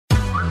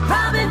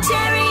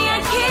Jerry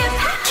and Kip.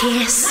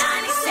 Kiss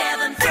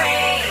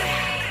 97.3.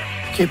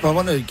 Kip, I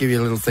want to give you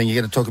a little thing. You're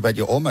going to talk about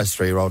your almost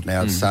 3-year-old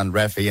now, son,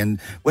 Rafi.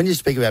 And when you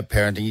speak about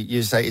parenting,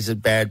 you say, is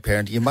it bad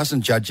parenting? You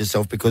mustn't judge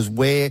yourself because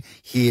we're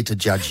here to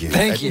judge you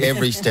Thank you.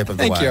 every step of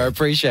the way. Thank you, I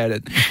appreciate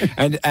it.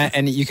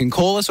 And you can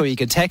call us or you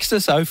can text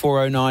us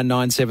 0409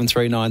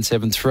 973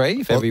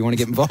 973 if ever you want to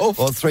get involved.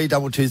 Or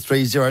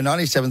 3223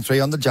 0973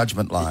 on the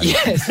judgment line.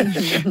 Yes.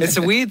 It's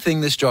a weird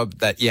thing, this job,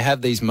 that you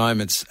have these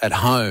moments at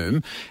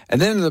home and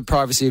then in the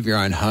privacy of your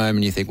own home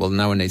and you think, well,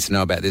 no one needs to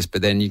know about this.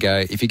 But then you go,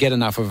 if you get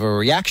enough of a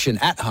reaction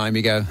at home,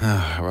 you go,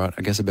 oh, right,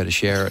 I guess I better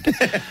share it.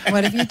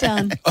 What have you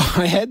done?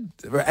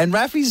 And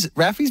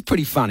Rafi's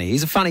pretty funny.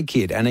 He's a funny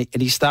kid and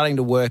he's starting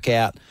to work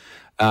out,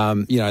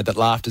 that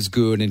laughter's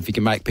good and if you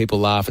can make people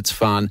laugh, it's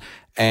fun.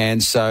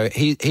 And so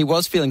he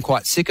was feeling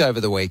quite sick over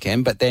the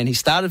weekend, but then he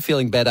started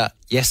feeling better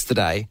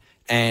yesterday.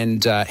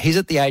 And he's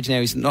at the age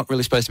now, he's not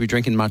really supposed to be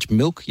drinking much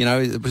milk.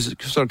 It was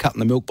sort of cutting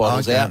the milk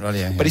bottles out. Right,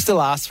 yeah. But he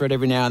still asks for it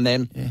every now and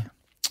then. Yeah.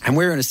 And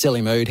we're in a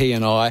silly mood, he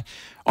and I,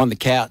 on the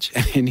couch,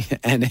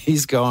 and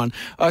he's gone,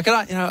 oh, can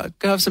I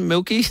have some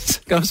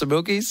milkies? Can I have some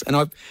milkies? And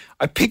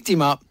I picked him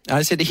up, and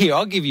I said, here,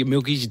 I'll give you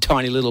milkies, you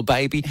tiny little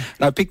baby.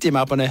 And I picked him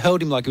up, and I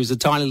held him like he was a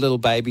tiny little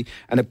baby,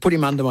 and I put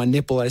him under my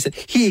nipple, and I said,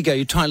 here you go,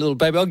 you tiny little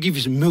baby, I'll give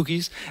you some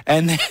milkies.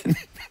 And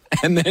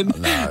then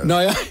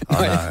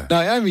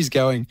Naomi's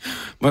going,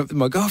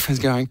 my girlfriend's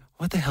going,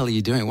 what the hell are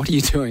you doing? What are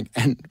you doing?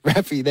 And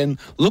Rafi then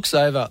looks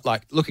over,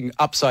 like looking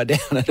upside down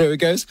at her and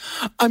goes,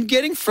 I'm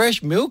getting fresh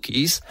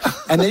milkies.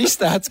 And then he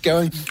starts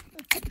going,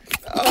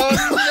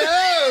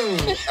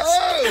 oh, no!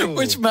 Oh!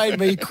 Which made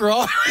me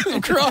cry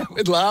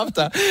with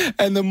laughter.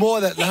 And the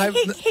more that...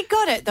 He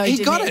got it, though,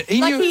 He got it.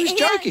 He knew he was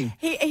joking.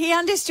 He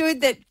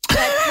understood that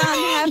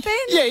can't happen.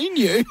 Yeah, he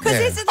knew.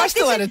 Yeah. I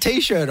still had a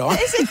T-shirt on.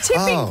 It's a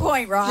tipping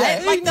point,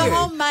 right? Yeah, like the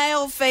whole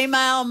male,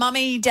 female,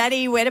 mummy,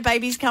 daddy, where do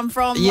babies come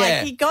from? Yeah.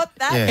 Like he got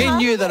that. Yeah. He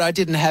knew that I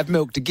didn't have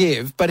milk to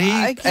give, but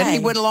and he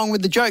went along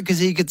with the joke because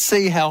he could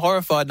see how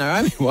horrified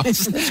Naomi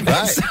was.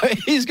 Right. So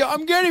he's going,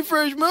 I'm getting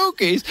fresh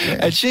milkies.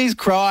 Yeah. And she's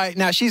crying.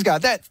 Now she's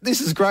going,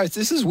 this is gross.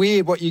 This is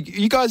weird. What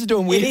you guys are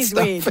doing weird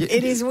stuff.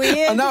 It is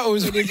weird. I know it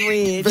was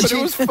weird. But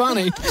it was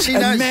funny.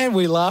 Man,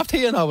 we laughed.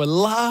 He and I were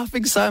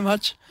laughing so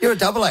much. You're a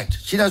double act.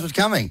 She knows what's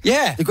coming.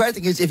 Yeah. The great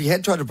thing is, if you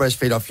had tried to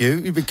breastfeed off you,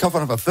 you'd be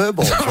coughing off a fur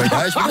ball in 3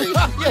 days, wouldn't you?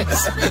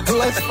 Yes.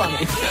 Less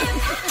funny.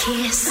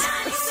 Kiss.